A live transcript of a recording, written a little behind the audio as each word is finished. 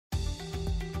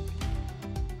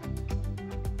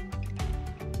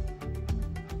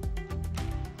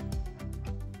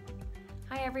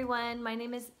Hi everyone, my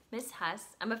name is Miss Huss.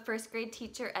 I'm a first grade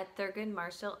teacher at Thurgood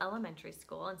Marshall Elementary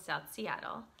School in South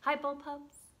Seattle. Hi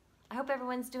Bullpups. I hope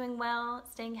everyone's doing well,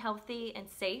 staying healthy and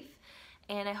safe,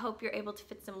 and I hope you're able to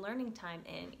fit some learning time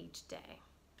in each day.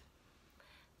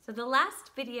 So the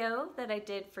last video that I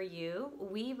did for you,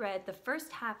 we read the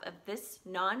first half of this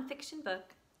nonfiction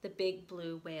book, The Big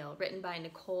Blue Whale, written by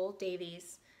Nicole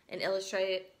Davies and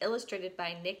illustrated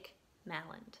by Nick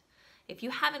Malland. If you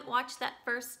haven't watched that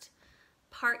first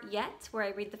part yet, where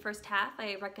I read the first half,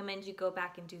 I recommend you go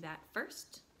back and do that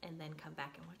first, and then come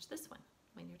back and watch this one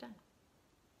when you're done.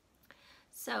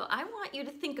 So I want you to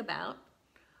think about,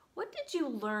 what did you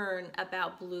learn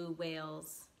about blue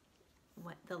whales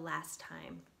the last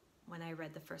time when I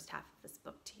read the first half of this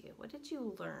book to you? What did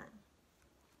you learn?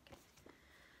 Okay.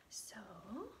 So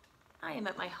I am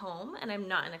at my home and I'm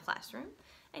not in a classroom,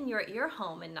 and you're at your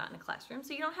home and not in a classroom,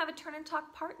 so you don't have a turn and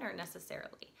talk partner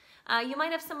necessarily. You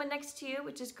might have someone next to you,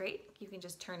 which is great. You can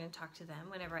just turn and talk to them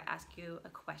whenever I ask you a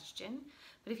question.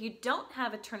 But if you don't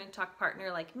have a turn and talk partner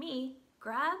like me,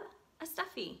 grab a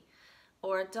stuffy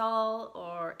or a doll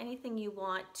or anything you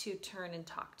want to turn and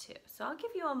talk to. So I'll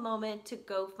give you a moment to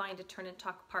go find a turn and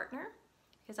talk partner,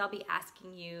 because I'll be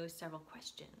asking you several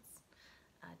questions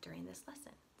during this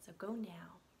lesson. So go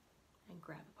now and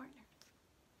grab a partner.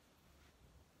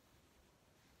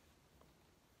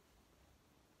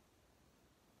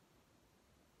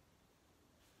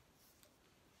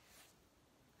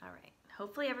 All right,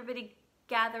 hopefully everybody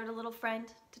gathered a little friend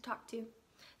to talk to.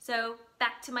 So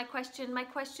back to my question. My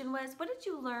question was, what did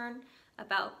you learn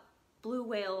about blue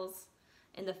whales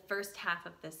in the first half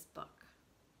of this book?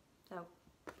 So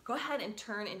go ahead and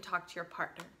turn and talk to your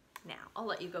partner now. I'll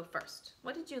let you go first.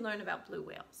 What did you learn about blue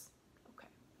whales? Okay.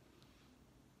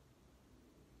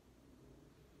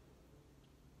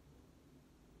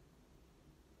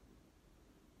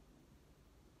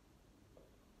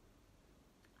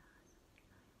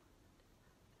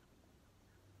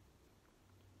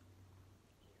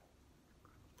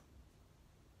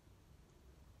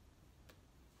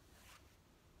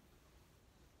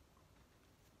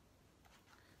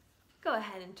 Go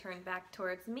ahead and turn back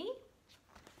towards me.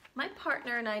 My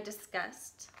partner and I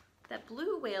discussed that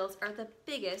blue whales are the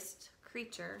biggest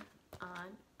creature on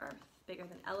Earth, bigger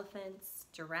than elephants,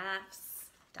 giraffes,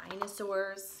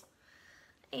 dinosaurs.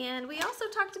 And we also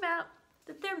talked about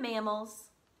that they're mammals.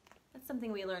 That's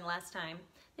something we learned last time.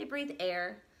 They breathe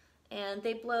air, and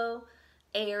they blow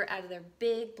air out of their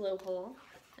big blowhole,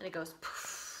 and it goes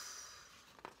poof.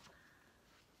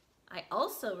 I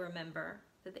also remember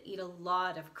that they eat a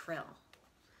lot of krill.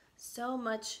 So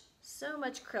much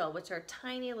krill, which are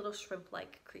tiny little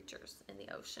shrimp-like creatures in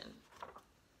the ocean.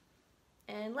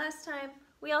 And last time,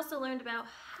 we also learned about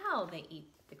how they eat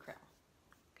the krill,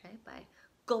 okay? By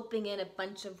gulping in a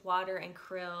bunch of water and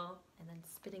krill, and then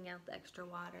spitting out the extra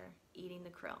water, eating the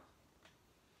krill.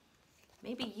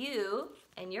 Maybe you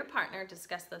and your partner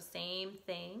discussed those same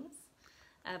things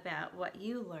about what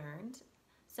you learned.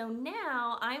 So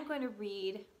now I'm going to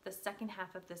read the second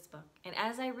half of this book. And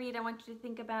as I read, I want you to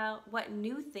think about, what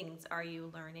new things are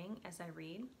you learning as I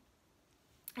read?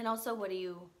 And also, what are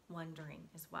you wondering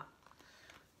as well?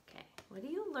 Okay, what are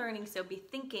you learning? So be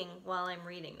thinking while I'm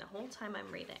reading, the whole time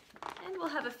I'm reading. And we'll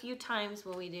have a few times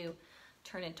when we do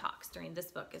turn and talks during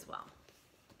this book as well.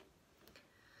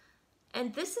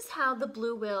 And this is how the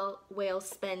blue whale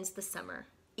spends the summer,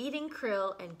 eating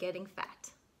krill and getting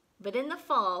fat. But in the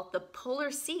fall, the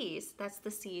polar seas, that's the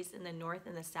seas in the North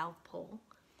and the South Pole,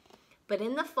 but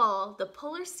in the fall, the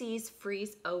polar seas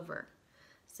freeze over.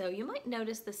 So you might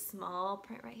notice this small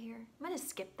print right here. I'm going to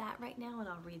skip that right now, and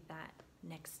I'll read that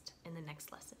next in the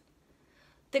next lesson.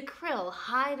 The krill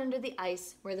hide under the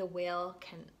ice where the whale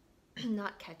can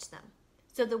not catch them.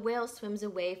 So the whale swims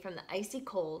away from the icy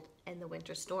cold and the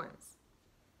winter storms.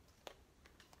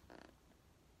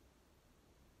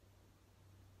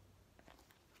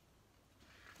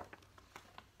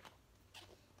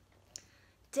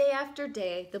 Day after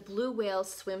day, the blue whale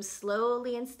swims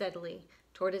slowly and steadily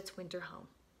toward its winter home.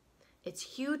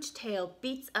 Its huge tail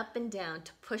beats up and down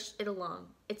to push it along.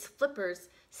 Its flippers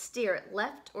steer it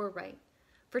left or right.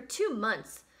 For 2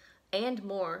 months and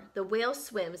more, the whale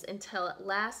swims until at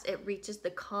last it reaches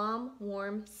the calm,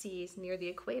 warm seas near the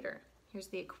equator. Here's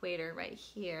the equator right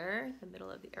here, the middle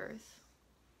of the earth.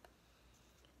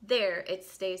 There it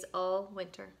stays all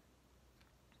winter.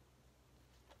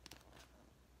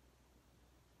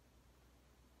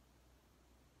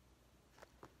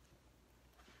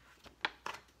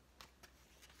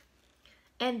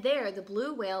 And there, the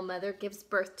blue whale mother gives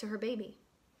birth to her baby,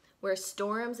 where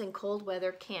storms and cold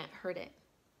weather can't hurt it.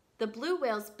 The blue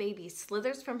whale's baby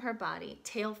slithers from her body,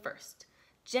 tail first,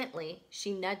 Gently,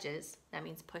 she nudges, that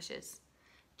means pushes.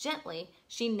 Gently,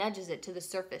 she nudges it to the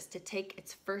surface to take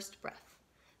its first breath.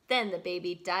 Then the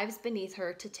baby dives beneath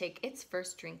her to take its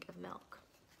first drink of milk.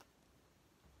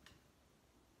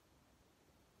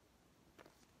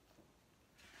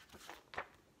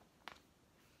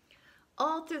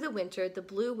 All through the winter, the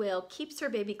blue whale keeps her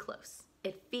baby close.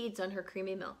 It feeds on her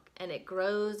creamy milk, and it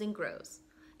grows and grows.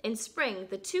 In spring,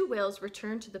 the two whales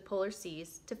return to the polar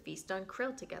seas to feast on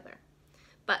krill together.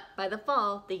 But by the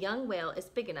fall, the young whale is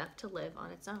big enough to live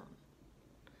on its own.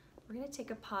 We're going to take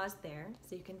a pause there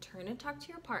so you can turn and talk to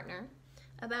your partner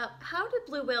about how do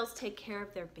blue whales take care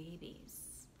of their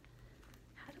babies?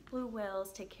 How do blue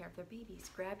whales take care of their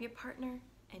babies? Grab your partner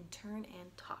and turn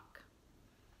and talk.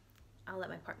 I'll let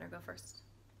my partner go first.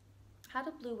 How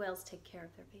do blue whales take care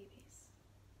of their babies?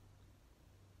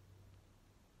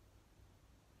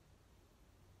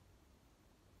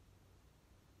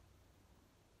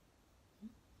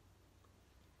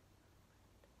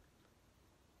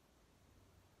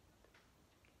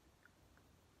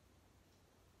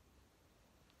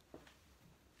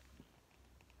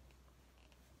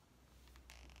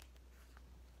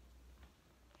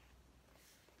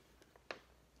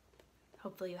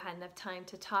 Hopefully you had enough time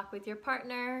to talk with your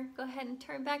partner. Go ahead and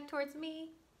turn back towards me.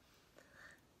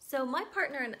 So my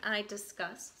partner and I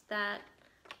discussed that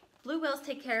blue whales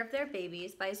take care of their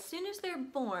babies by as soon as they're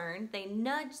born, they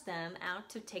nudge them out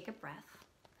to take a breath,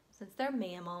 since they're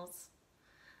mammals.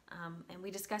 And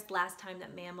we discussed last time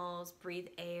that mammals breathe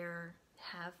air,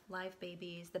 have live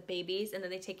babies, and then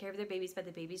they take care of their babies by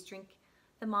the babies drink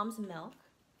the mom's milk.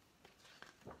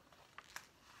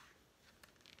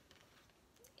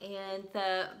 And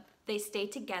they stay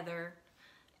together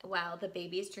while the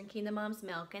baby is drinking the mom's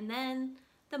milk, and then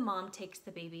the mom takes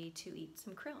the baby to eat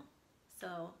some krill.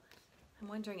 So I'm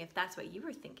wondering if that's what you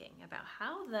were thinking about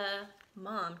how the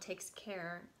mom takes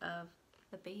care of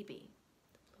the baby,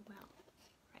 the blue whale.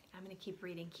 Right, I'm going to keep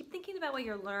reading. Keep thinking about what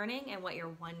you're learning and what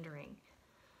you're wondering.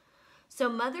 So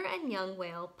mother and young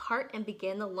whale part and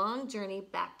begin the long journey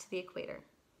back to the equator.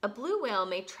 A blue whale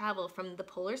may travel from the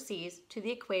polar seas to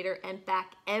the equator and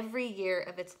back every year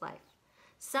of its life.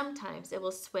 Sometimes it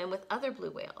will swim with other blue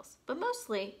whales, but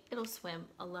mostly it'll swim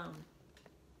alone.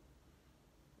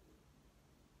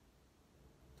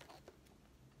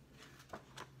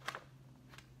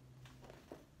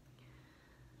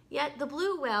 Yet the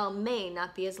blue whale may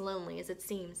not be as lonely as it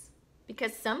seems,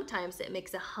 because sometimes it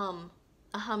makes a hum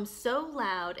so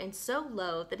loud and so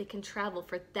low that it can travel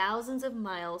for thousands of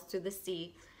miles through the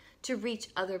sea to reach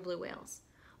other blue whales.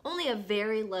 Only a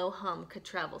very low hum could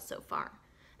travel so far,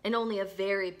 and only a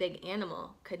very big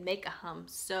animal could make a hum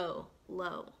so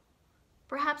low.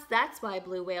 Perhaps that's why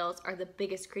blue whales are the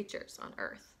biggest creatures on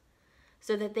Earth,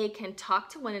 so that they can talk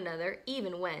to one another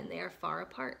even when they are far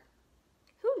apart.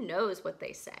 Who knows what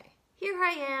they say? Here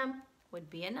I am would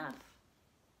be enough.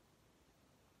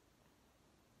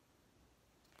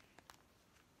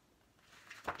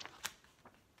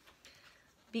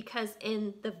 Because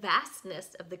in the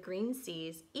vastness of the green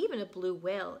seas, even a blue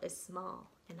whale is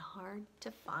small and hard to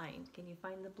find. Can you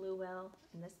find the blue whale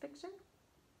in this picture?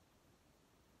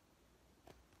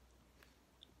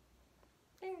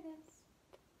 There it is.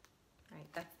 All right,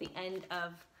 that's the end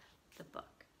of the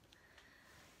book.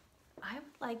 I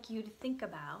would like you to think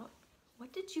about,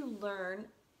 what did you learn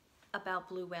about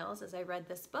blue whales as I read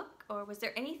this book? Or was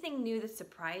there anything new that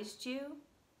surprised you?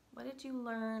 What did you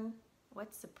learn?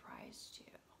 What surprised you?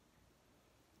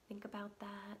 Think about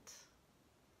that.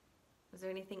 Was there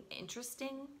anything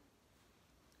interesting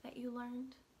that you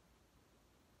learned?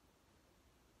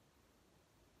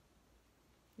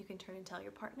 You can turn and tell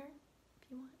your partner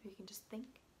if you want, or you can just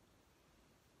think.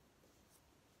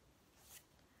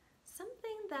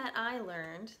 Something that I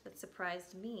learned that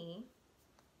surprised me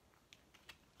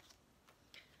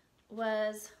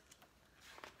was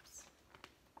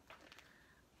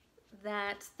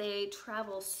that they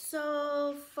travel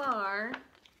so far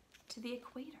to the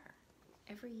equator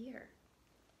every year.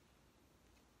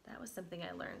 That was something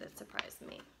I learned that surprised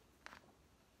me.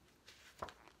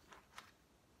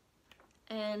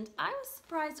 And I was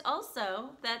surprised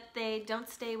also that they don't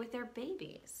stay with their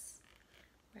babies,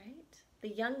 right? The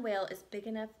young whale is big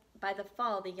enough, by the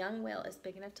fall, the young whale is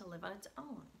big enough to live on its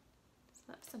own. So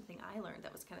that was something I learned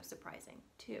that was kind of surprising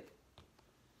too.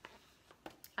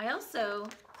 I also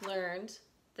learned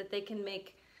that they can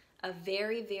make a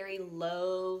very, very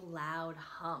low, loud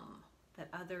hum that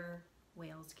other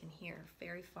whales can hear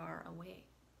very far away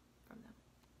from them.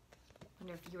 I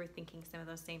wonder if you were thinking some of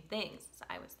those same things as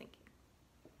I was thinking.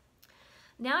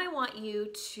 Now I want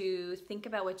you to think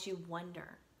about what you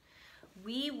wonder.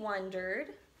 We wondered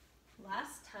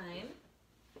last time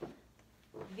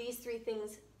these three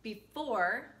things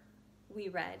before we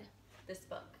read this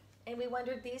book. And we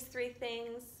wondered these three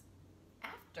things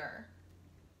after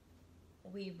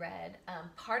we read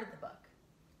part of the book.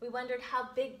 We wondered how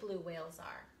big blue whales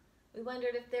are. We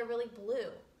wondered if they're really blue.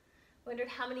 We wondered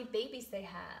how many babies they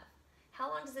have. How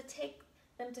long does it take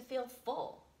them to feel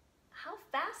full? How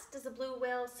fast does a blue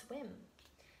whale swim?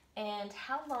 And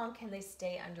how long can they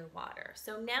stay underwater?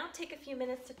 So now take a few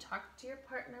minutes to talk to your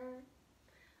partner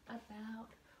about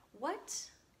what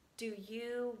do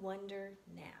you wonder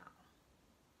now?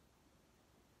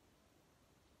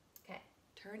 Okay,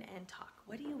 turn and talk.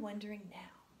 What are you wondering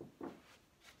now?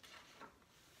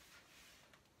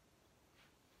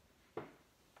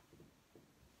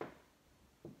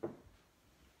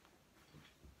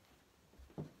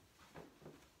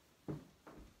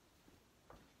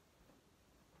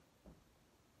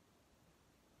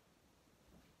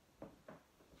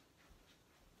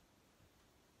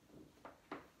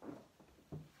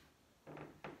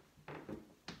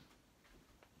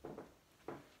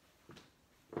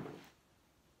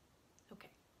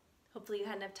 Hopefully you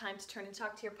had enough time to turn and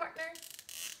talk to your partner.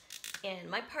 And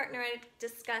my partner and I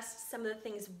discussed some of the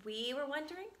things we were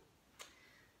wondering.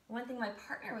 One thing my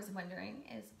partner was wondering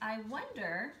is, I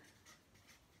wonder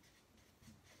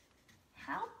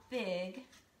how big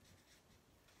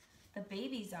the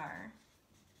babies are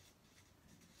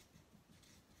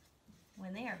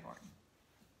when they are born.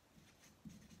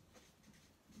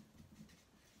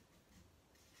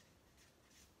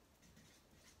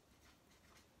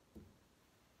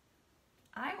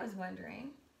 I was wondering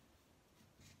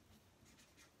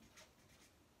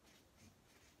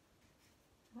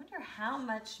how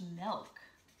much milk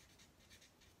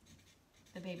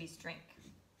the babies drink.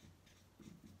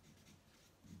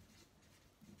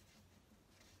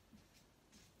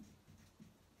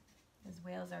 Those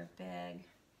whales are big,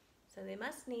 so they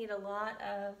must need a lot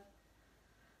of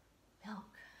milk.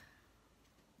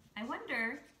 I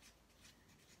wonder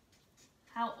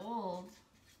how old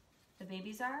the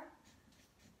babies are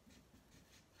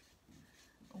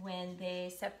when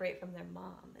they separate from their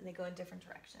mom and they go in different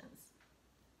directions.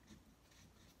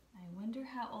 I wonder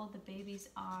how old the babies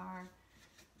are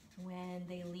when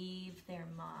they leave their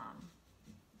mom.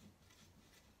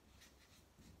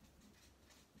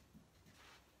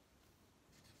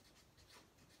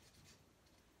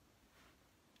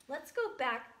 Let's go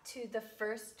back to the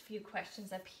first few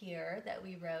questions up here that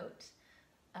we wrote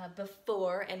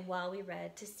before and while we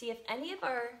read to see if any of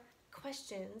our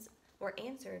questions were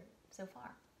answered so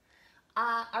far.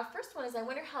 Our first one is, I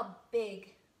wonder how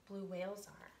big blue whales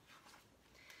are.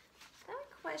 That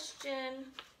question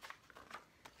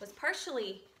was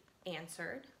partially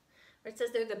answered, where it says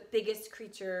they're the biggest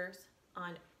creatures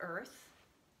on Earth.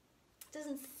 It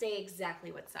doesn't say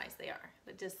exactly what size they are,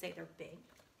 but it does say they're big.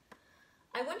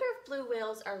 I wonder if blue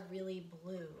whales are really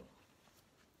blue.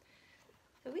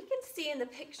 So we can see in the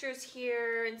pictures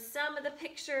here, in some of the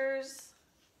pictures,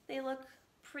 they look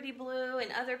pretty blue.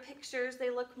 In other pictures, they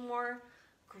look more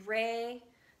gray.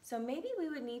 So maybe we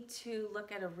would need to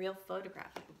look at a real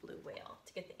photograph of a blue whale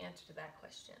to get the answer to that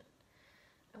question.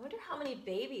 I wonder how many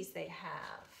babies they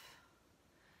have.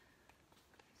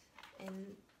 In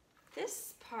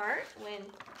this part, when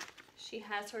she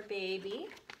has her baby,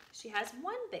 she has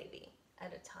one baby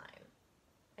at a time.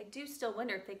 I do still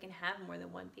wonder if they can have more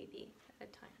than one baby at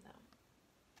a time, though.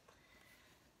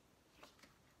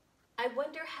 I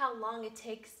wonder how long it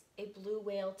takes a blue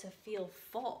whale to feel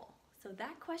full. So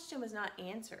that question was not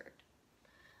answered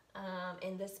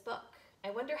in this book.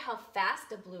 I wonder how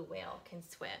fast a blue whale can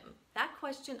swim. That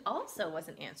question also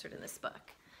wasn't answered in this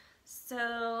book.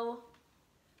 So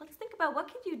let's think about, what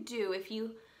could you do if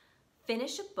you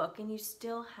finish a book and you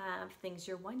still have things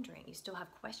you're wondering, you still have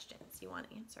questions you want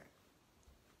answered.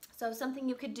 So something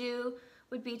you could do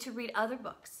would be to read other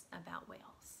books about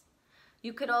whales.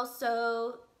 You could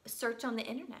also search on the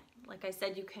internet. Like I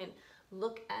said, you can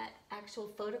look at actual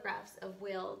photographs of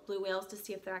blue whales to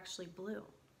see if they're actually blue.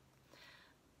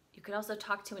 You could also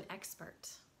talk to an expert,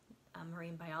 a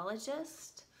marine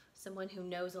biologist, someone who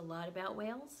knows a lot about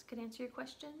whales could answer your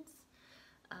questions.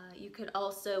 You could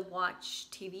also watch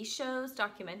TV shows,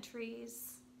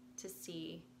 documentaries, to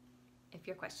see if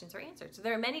your questions are answered. So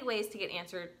there are many ways to get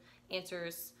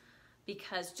answers,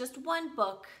 because just one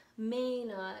book may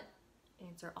not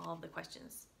answer all of the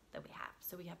questions that we have.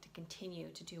 So we have to continue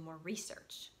to do more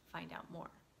research, find out more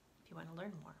if you want to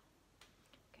learn more.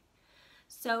 Okay.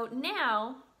 So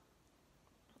now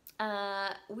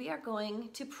we are going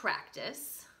to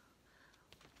practice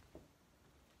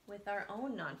with our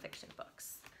own nonfiction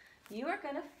books. You are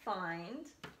going to find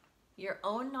your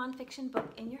own nonfiction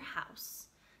book in your house.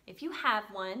 If you have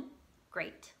one,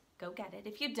 great, go get it.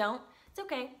 If you don't, it's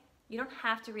okay. You don't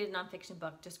have to read a nonfiction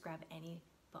book, just grab any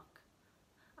book.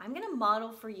 I'm gonna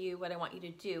model for you what I want you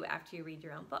to do after you read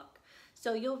your own book.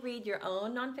 So you'll read your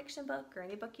own nonfiction book or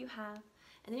any book you have,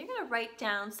 and then you're gonna write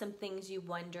down some things you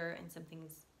wonder and some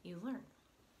things you learn.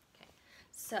 Okay,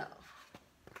 so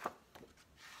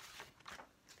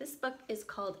this book is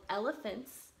called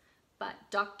Elephants by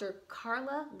Dr.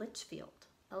 Carla Litchfield,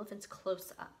 Elephants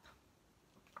Close Up.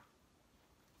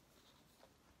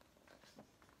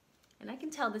 And I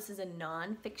can tell this is a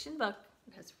non-fiction book.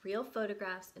 It has real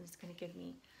photographs and it's going to give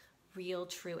me real,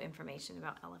 true information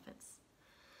about elephants.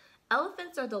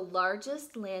 Elephants are the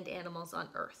largest land animals on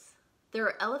Earth. There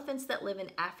are elephants that live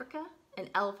in Africa and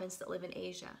elephants that live in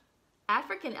Asia.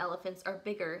 African elephants are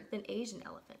bigger than Asian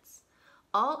elephants.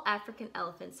 All African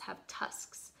elephants have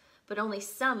tusks, but only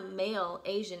some male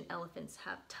Asian elephants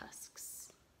have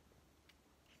tusks.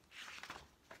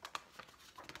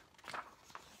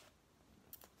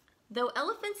 Though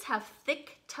elephants have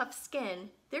thick, tough skin,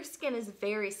 their skin is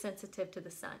very sensitive to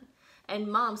the sun, and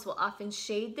moms will often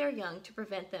shade their young to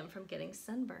prevent them from getting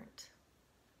sunburnt.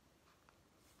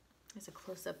 There's a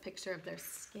close-up picture of their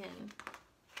skin.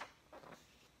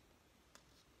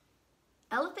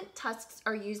 Elephant tusks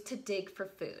are used to dig for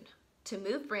food, to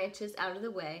move branches out of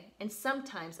the way, and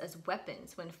sometimes as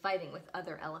weapons when fighting with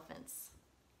other elephants.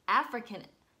 African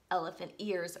elephant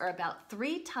ears are about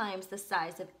 3 times the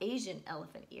size of Asian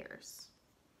elephant ears.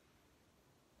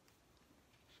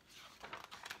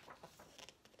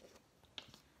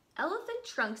 Elephant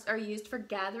trunks are used for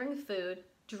gathering food,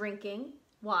 drinking,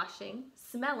 washing,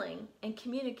 smelling, and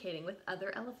communicating with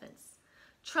other elephants.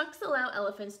 Trunks allow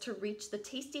elephants to reach the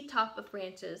tasty top of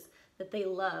branches that they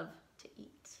love to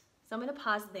eat. So I'm going to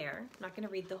pause there. I'm not going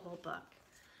to read the whole book,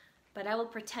 but I will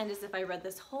pretend as if I read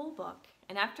this whole book.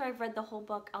 And after I've read the whole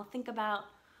book, I'll think about,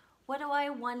 what do I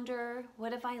wonder?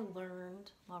 What have I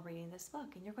learned while reading this book?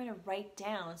 And you're going to write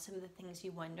down some of the things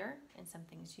you wonder and some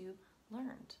things you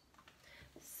learned.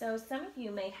 So some of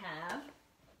you may have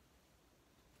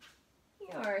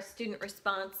your student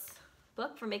response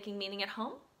book for making meaning at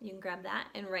home. You can grab that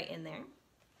and write in there.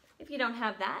 If you don't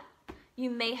have that, you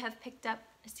may have picked up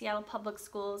a Seattle Public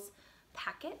Schools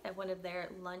packet at one of their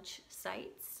lunch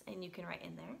sites, and you can write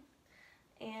in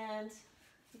there. And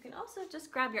you can also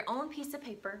just grab your own piece of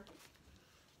paper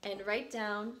and write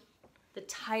down the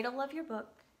title of your book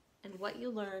and what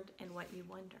you learned and what you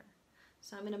wonder.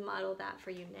 So I'm going to model that for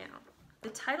you now. The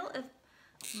title of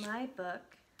my book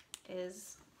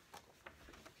is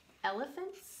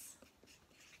Elephants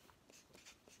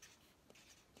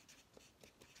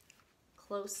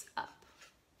Close Up.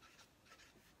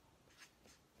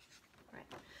 Right.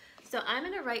 So I'm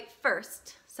going to write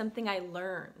first something I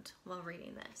learned while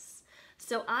reading this.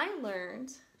 So I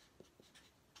learned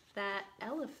that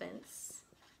elephants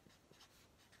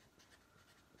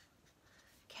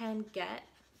can get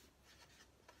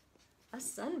a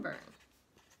sunburn.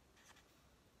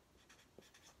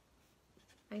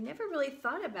 I never really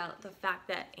thought about the fact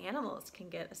that animals can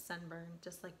get a sunburn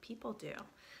just like people do.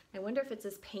 I wonder if it's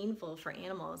as painful for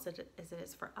animals as it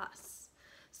is for us.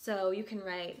 So you can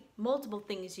write multiple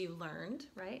things you learned,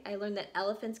 right? I learned that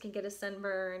elephants can get a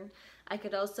sunburn. I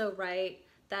could also write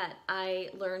that I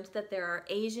learned that there are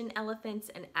Asian elephants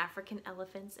and African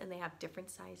elephants, and they have different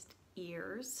sized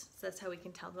ears. So that's how we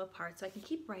can tell them apart. So I can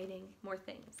keep writing more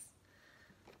things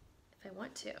if I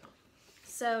want to.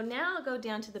 So now I'll go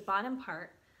down to the bottom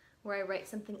part where I write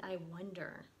something I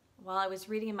wonder. While I was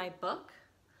reading in my book,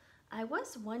 I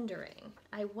was wondering,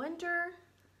 I wonder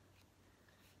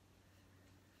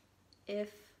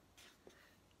if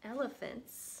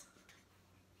elephants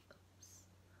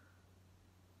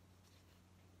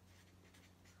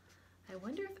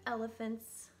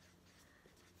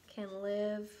can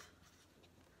live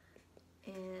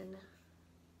in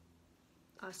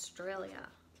Australia.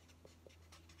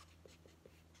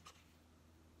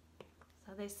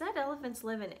 So they said elephants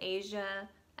live in Asia,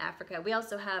 Africa. We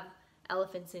also have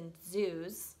elephants in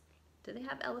zoos. Do they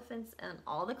have elephants on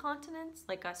all the continents,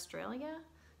 like Australia?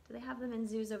 Do they have them in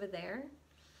zoos over there?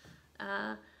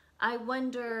 I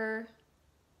wonder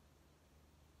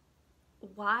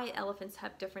why elephants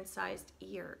have different sized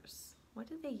ears. What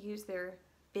do they use their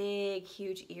big,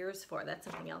 huge ears for? That's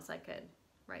something else I could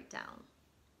write down.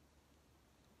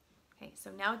 Okay,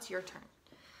 so now it's your turn.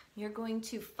 You're going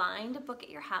to find a book at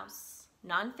your house,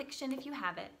 nonfiction if you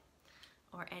have it,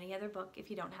 or any other book if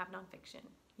you don't have nonfiction.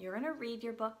 You're going to read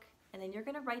your book, and then you're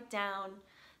going to write down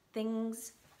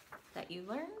things that you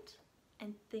learned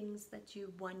and things that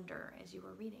you wonder as you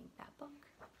were reading that book.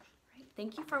 Right?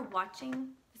 Thank you for watching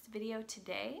this video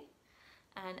today,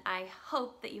 And I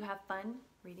hope that you have fun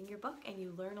reading your book and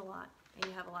you learn a lot and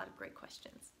you have a lot of great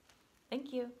questions.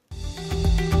 Thank you.